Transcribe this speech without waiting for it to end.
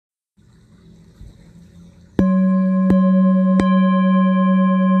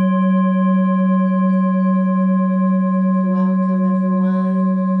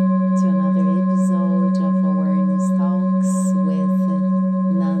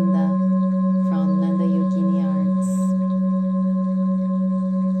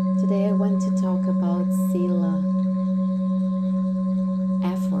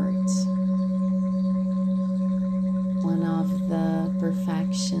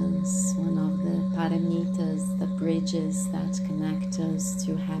emotions, one of the paramitas, the bridges that connect us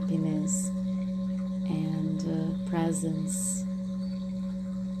to happiness and presence.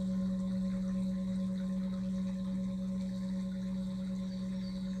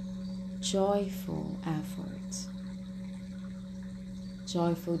 Joyful effort,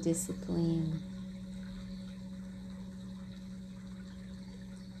 joyful discipline.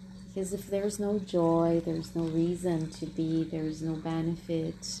 Because if there's no joy, there's no reason to be, there's no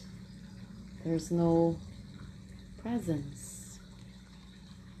benefit, there's no presence.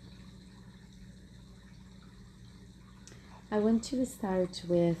 I want to start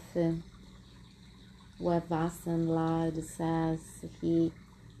with what Vasan Lad says. He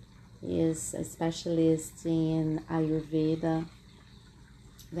is a specialist in Ayurveda,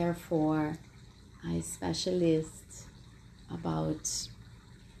 therefore a specialist about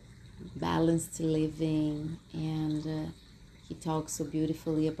balanced living, and he talks so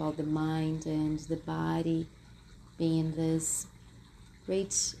beautifully about the mind and the body being this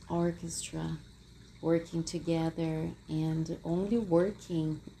great orchestra working together, and only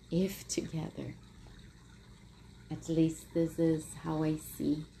working if together. At least this is how I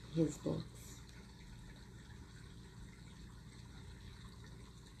see his books.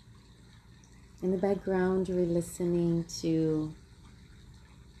 In the background, we're listening to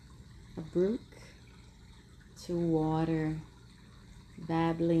a brook, to water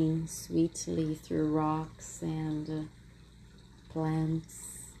babbling sweetly through rocks and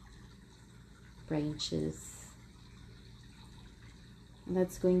plants, branches. And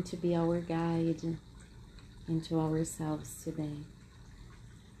that's going to be our guide into ourselves today.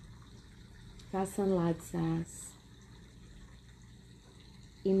 Vasan Lad says,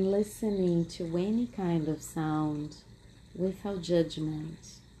 in listening to any kind of sound without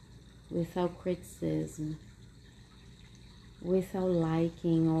judgment, without criticism, without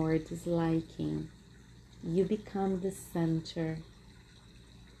liking or disliking, you become the center,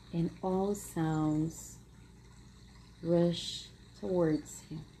 and all sounds rush towards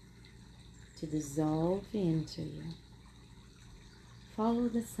you to dissolve into you. Follow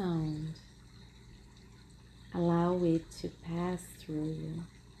the sound. Allow it to pass through you.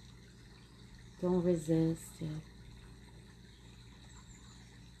 Don't resist it.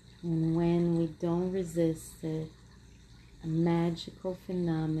 And when we don't resist it, a magical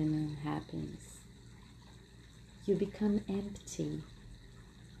phenomenon happens. You become empty.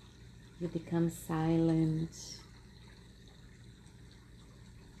 You become silent.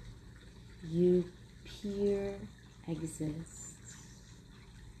 You pure exist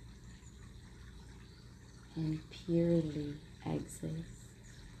and purely exist.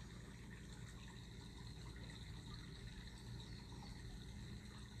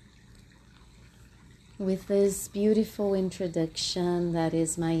 With this beautiful introduction that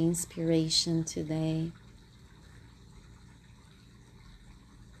is my inspiration today,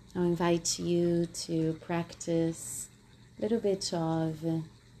 I'll invite you to practice a little bit of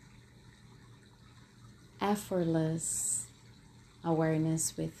effortless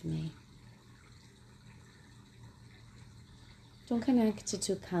awareness with me. Don't connect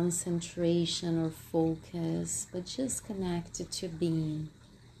to concentration or focus, but just connect to being.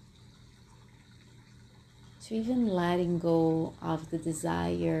 To even letting go of the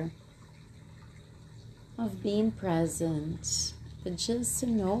desire of being present, but just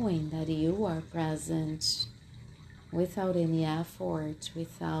knowing that you are present without any effort,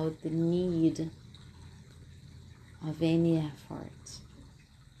 without the need of any effort.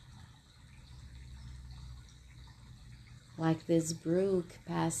 Like this brook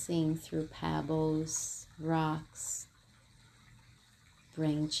passing through pebbles, rocks,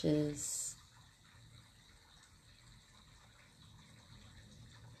 branches,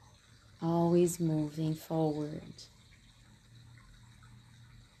 always moving forward.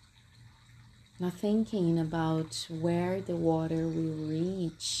 Not thinking about where the water will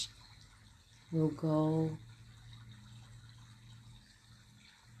reach, will go.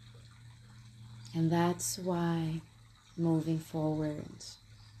 And that's why moving forward.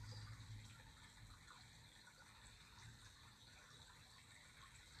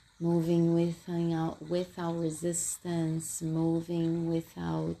 Moving without resistance, moving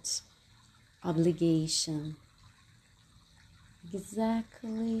without obligation.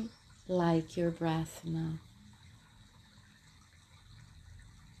 Exactly like your breath now.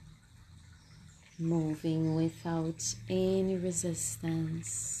 Moving without any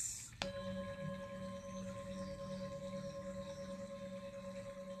resistance.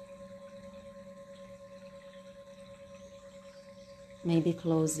 Maybe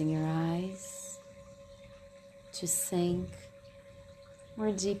closing your eyes to sink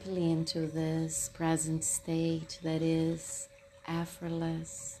more deeply into this present state that is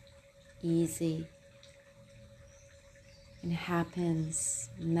effortless, easy, and happens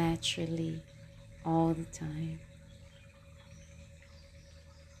naturally all the time.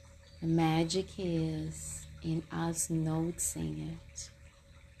 The magic is in us noticing it,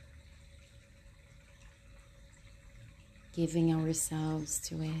 giving ourselves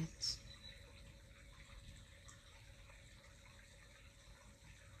to it.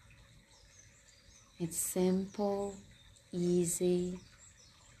 It's simple, easy,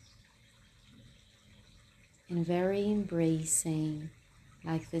 and very embracing,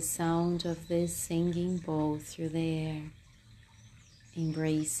 like the sound of this singing bowl through the air,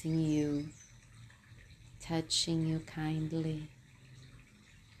 embracing you, touching you kindly,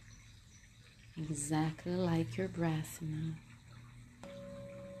 exactly like your breath now.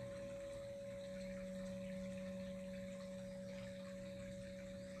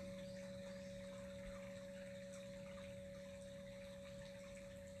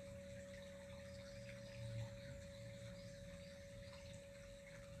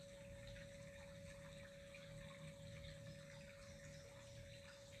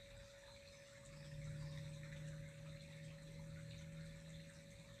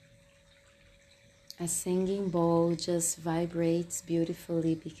 A singing bowl just vibrates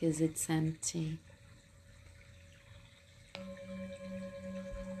beautifully because it's empty.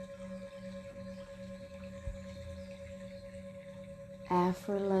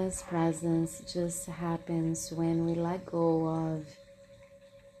 Effortless presence just happens when we let go of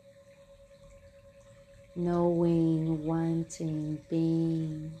knowing, wanting,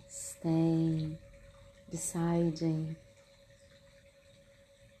 being, staying, deciding,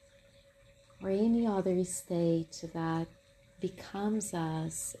 or any other state that becomes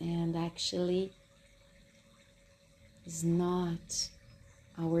us and actually is not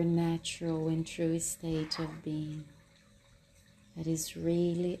our natural and true state of being. That is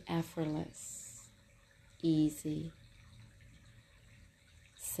really effortless, easy,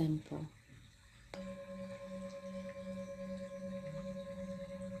 simple.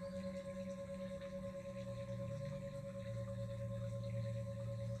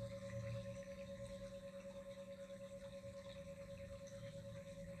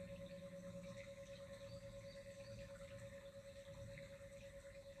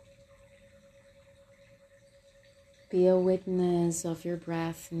 Be a witness of your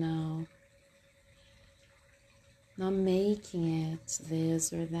breath now, not making it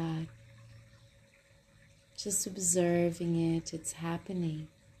this or that, just observing it. It's happening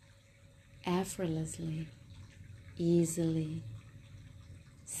effortlessly, easily,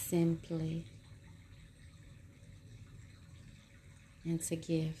 simply. It's a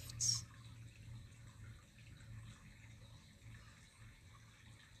gift.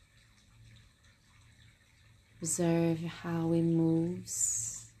 Observe how it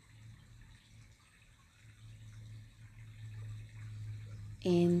moves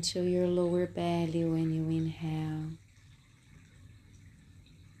into your lower belly when you inhale,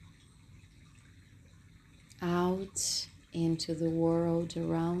 out into the world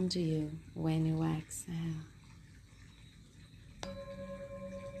around you when you exhale.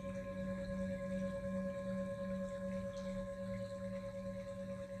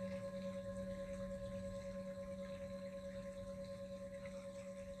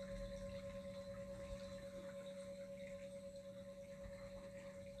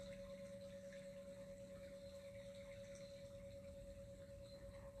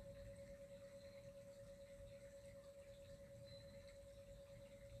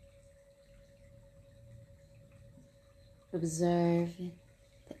 Observe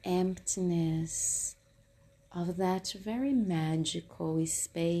the emptiness of that very magical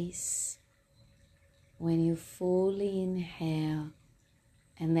space when you fully inhale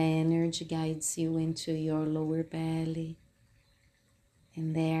and the energy guides you into your lower belly,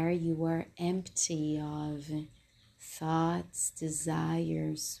 and there you are empty of thoughts,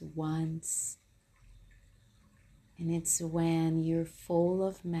 desires, wants, and it's when you're full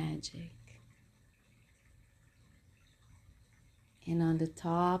of magic. And on the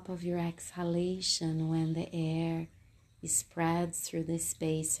top of your exhalation, when the air spreads through the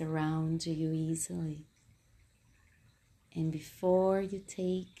space around you easily, and before you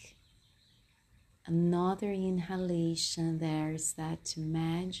take another inhalation, there's that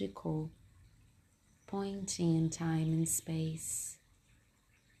magical pointing in time and space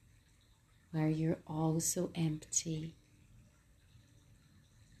where you're also empty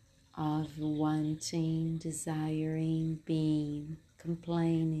of wanting, desiring, being,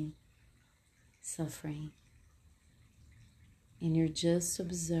 complaining, suffering. and you're just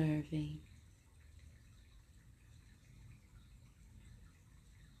observing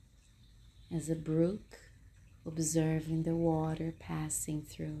as a brook, observing the water passing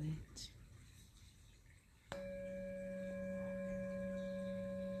through it.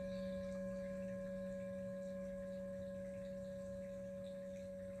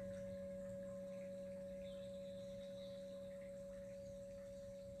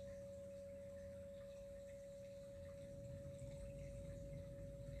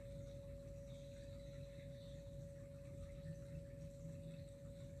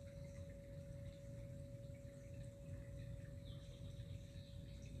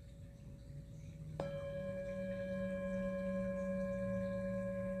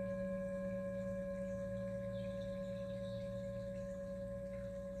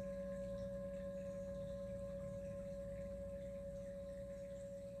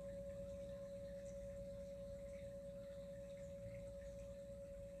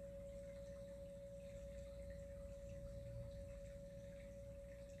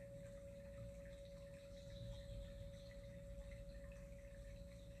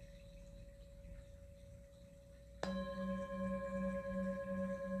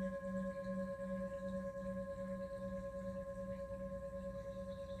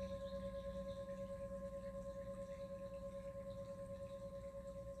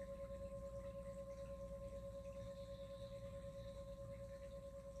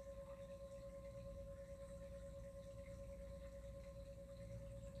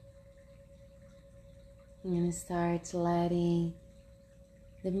 You're going to start letting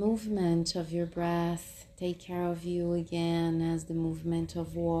the movement of your breath take care of you again, as the movement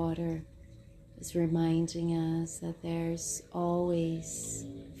of water is reminding us that there's always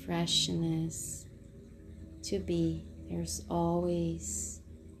freshness to be. There's always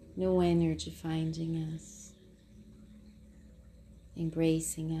new energy finding us,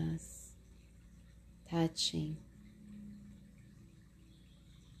 embracing us, touching.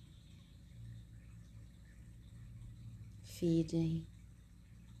 Feeding,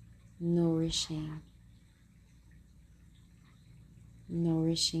 nourishing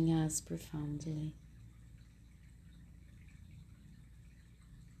us profoundly.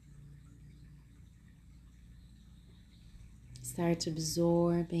 Start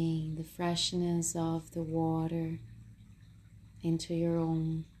absorbing the freshness of the water into your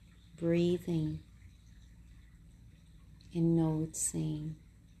own breathing and noticing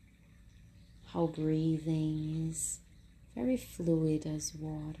how breathing is very fluid as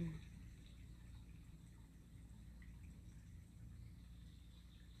water.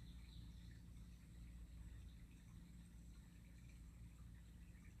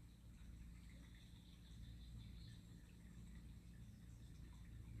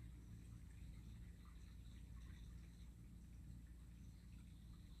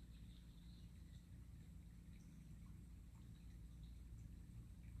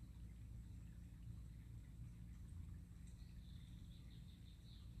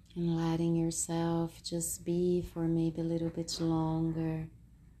 And letting yourself just be for maybe a little bit longer.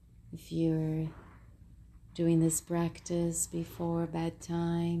 If you're doing this practice before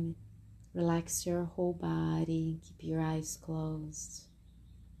bedtime, relax your whole body, keep your eyes closed,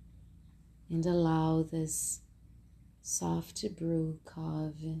 and allow this soft brook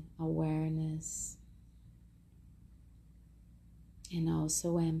of awareness and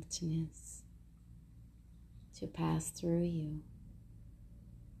also emptiness to pass through you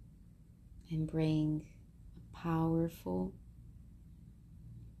and bring a powerful,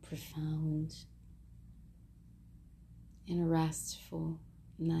 profound, and restful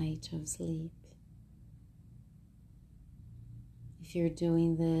night of sleep. If you're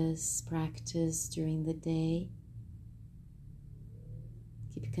doing this practice during the day,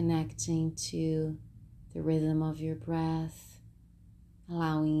 keep connecting to the rhythm of your breath,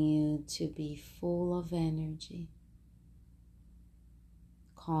 allowing you to be full of energy,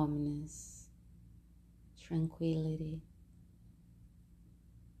 calmness, tranquility,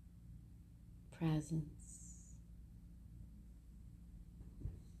 presence.